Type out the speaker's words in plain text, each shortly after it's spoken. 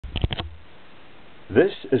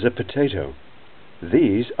This is a potato.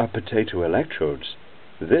 These are potato electrodes.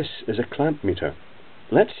 This is a clamp meter.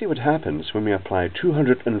 Let's see what happens when we apply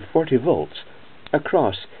 240 volts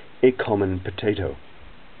across a common potato.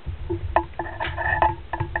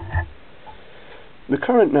 The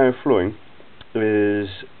current now flowing is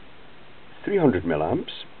 300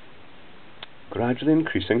 milliamps, gradually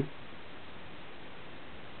increasing.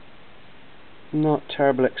 Not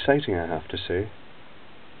terribly exciting, I have to say.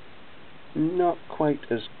 Not quite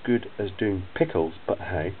as good as doing pickles, but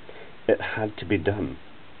hey, it had to be done.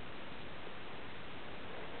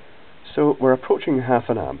 So we're approaching half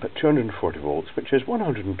an amp at 240 volts, which is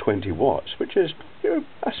 120 watts, which is,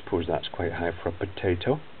 I suppose that's quite high for a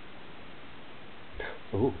potato.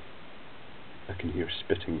 Oh, I can hear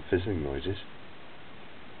spitting, fizzing noises.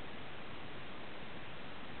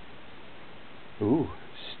 Ooh,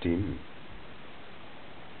 steam.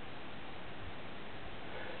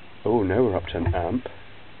 Oh, now we're up to an amp.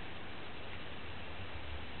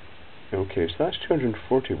 Okay, so that's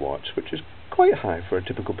 240 watts, which is quite high for a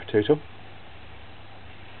typical potato.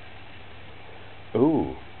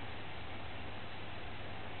 Oh.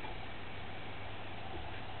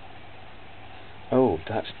 Oh,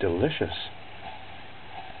 that's delicious.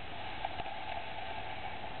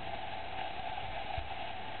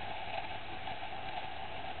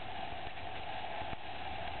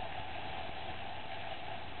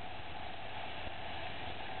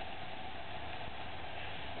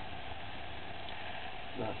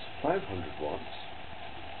 That's 500 watts.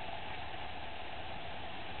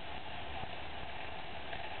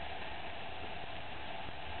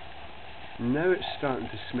 Now it's starting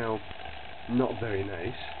to smell not very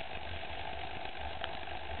nice.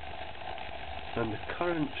 And the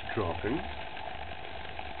current's dropping.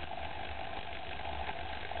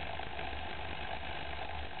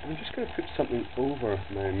 I'm just going to put something over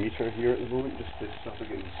my meter here at the moment just to stop it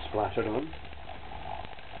getting splattered on.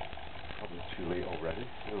 Probably too late already.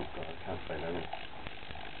 Oh god, I can't find anything.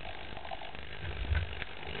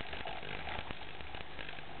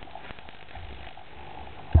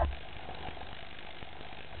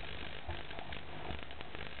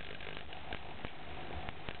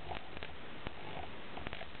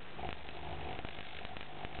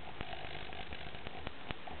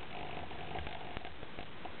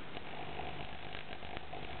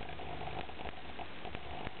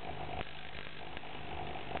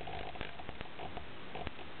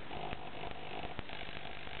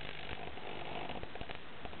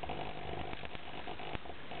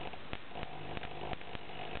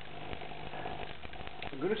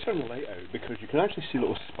 I'm going to turn the light out because you can actually see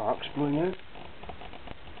little sparks blowing out.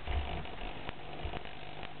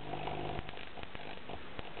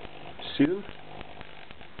 See them?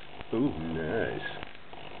 Oh, nice.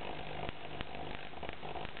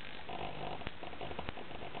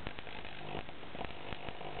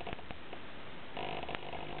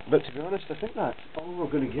 But to be honest, I think that's all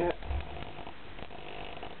we're going to get.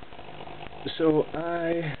 So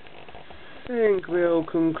I think we'll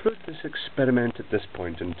conclude this experiment at this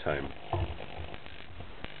point in time.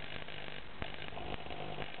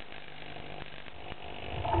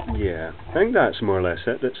 Yeah, I think that's more or less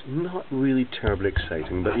it. It's not really terribly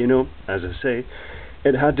exciting, but you know, as I say,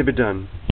 it had to be done.